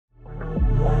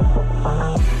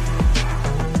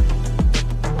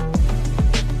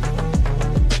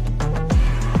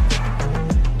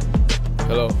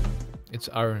it's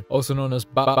Aaron, also known as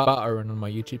Aaron on my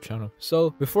YouTube channel.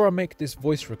 So before I make this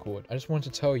voice record, I just want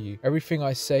to tell you everything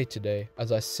I say today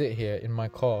as I sit here in my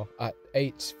car at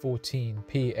 8:14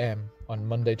 p.m. on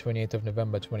Monday 28th of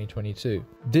November 2022.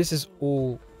 This is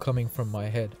all coming from my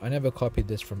head. I never copied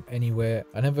this from anywhere.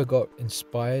 I never got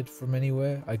inspired from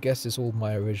anywhere. I guess it's all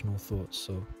my original thoughts,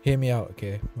 so hear me out,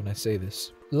 okay, when I say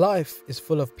this. Life is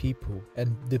full of people,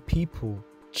 and the people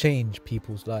change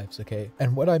people's lives, okay?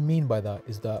 And what I mean by that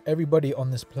is that everybody on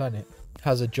this planet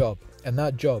has a job, and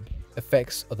that job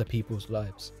affects other people's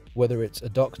lives. Whether it's a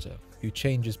doctor who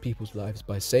changes people's lives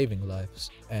by saving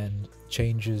lives and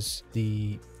changes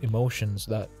the emotions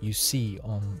that you see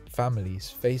on families'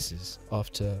 faces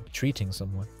after treating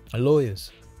someone.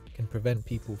 Lawyers can prevent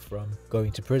people from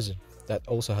going to prison. That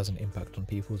also has an impact on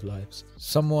people's lives.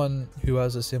 Someone who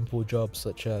has a simple job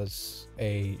such as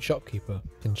a shopkeeper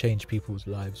can change people's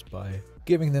lives by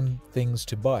giving them things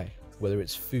to buy, whether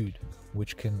it's food,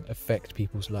 which can affect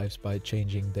people's lives by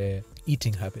changing their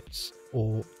eating habits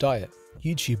or diet.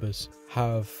 YouTubers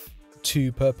have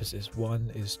two purposes.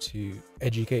 One is to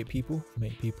educate people,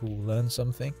 make people learn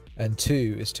something, and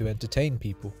two is to entertain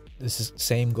people.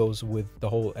 Same goes with the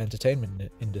whole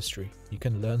entertainment industry. You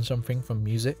can learn something from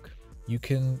music. You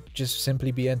can just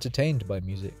simply be entertained by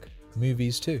music.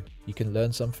 Movies too. You can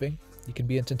learn something. You can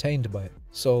be entertained by it.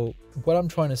 So what I'm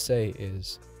trying to say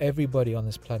is everybody on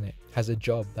this planet has a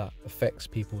job that affects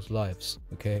people's lives,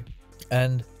 okay?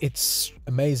 And it's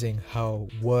amazing how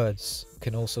words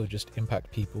can also just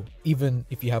impact people. Even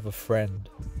if you have a friend,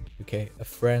 okay? A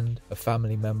friend, a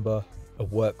family member, a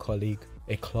work colleague,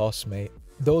 a classmate.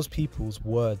 Those people's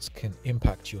words can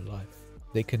impact your life.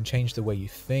 They can change the way you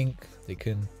think. They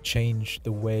can change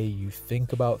the way you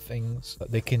think about things.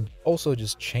 They can also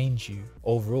just change you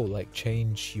overall, like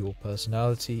change your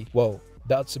personality. Well,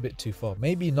 that's a bit too far.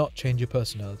 Maybe not change your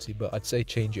personality, but I'd say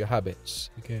change your habits,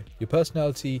 okay? Your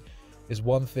personality is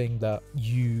one thing that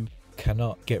you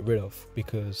cannot get rid of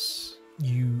because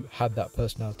you had that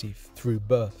personality through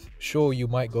birth. Sure, you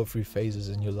might go through phases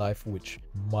in your life which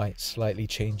might slightly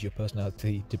change your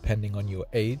personality depending on your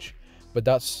age. But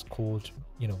that's called,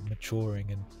 maturing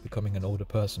and becoming an older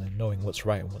person and knowing what's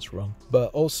right and what's wrong.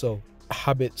 But also,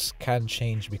 habits can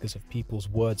change because of people's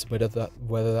words, whether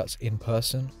that's in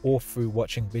person or through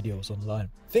watching videos online.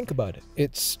 Think about it.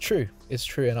 It's true. It's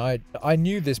true. And I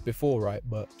knew this before, right?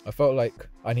 But I felt like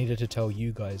I needed to tell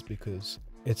you guys because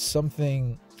it's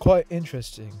something quite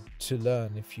interesting to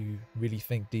learn if you really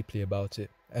think deeply about it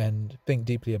and think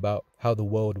deeply about how the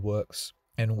world works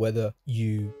and whether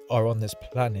you are on this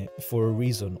planet for a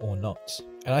reason or not.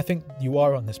 And I think you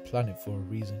are on this planet for a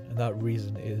reason, and that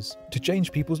reason is to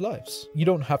change people's lives. You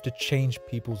don't have to change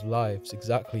people's lives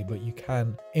exactly, but you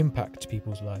can impact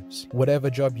people's lives.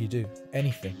 Whatever job you do,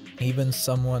 anything. Even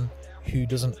someone who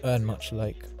doesn't earn much,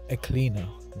 like a cleaner,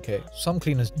 okay? Some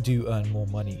cleaners do earn more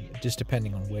money, just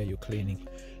depending on where you're cleaning.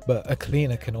 But a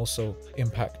cleaner can also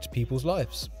impact people's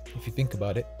lives, if you think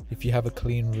about it. If you have a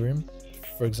clean room,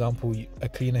 for example, a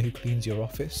cleaner who cleans your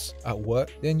office at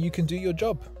work, then you can do your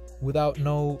job without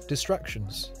no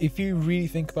distractions. If you really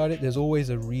think about it, there's always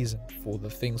a reason for the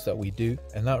things that we do,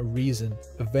 and that reason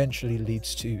eventually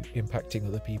leads to impacting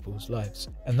other people's lives.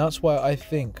 And that's why I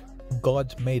think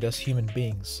God made us human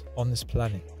beings on this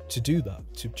planet to do that,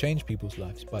 to change people's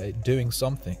lives by doing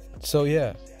something. So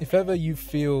yeah, if ever you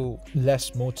feel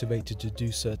less motivated to do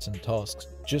certain tasks,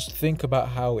 just think about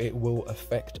how it will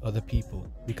affect other people,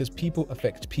 because people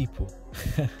affect people.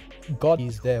 God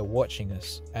is there watching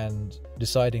us and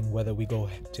deciding whether we go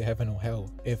to heaven or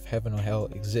hell. If heaven or hell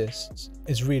exists,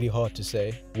 it's really hard to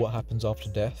say what happens after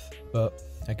death, but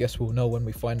I guess we'll know when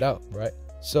we find out, right?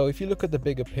 So if you look at the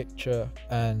bigger picture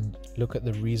and look at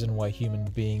the reason why human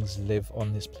beings live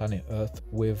on this planet Earth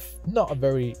with not a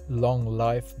very long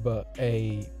life, but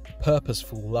a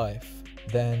purposeful life,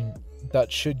 then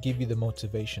that should give you the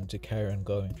motivation to carry on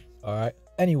going. All right.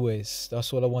 Anyways,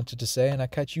 that's all I wanted to say, and I'll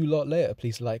catch you lot later.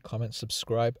 Please like, comment,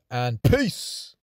 subscribe, and peace.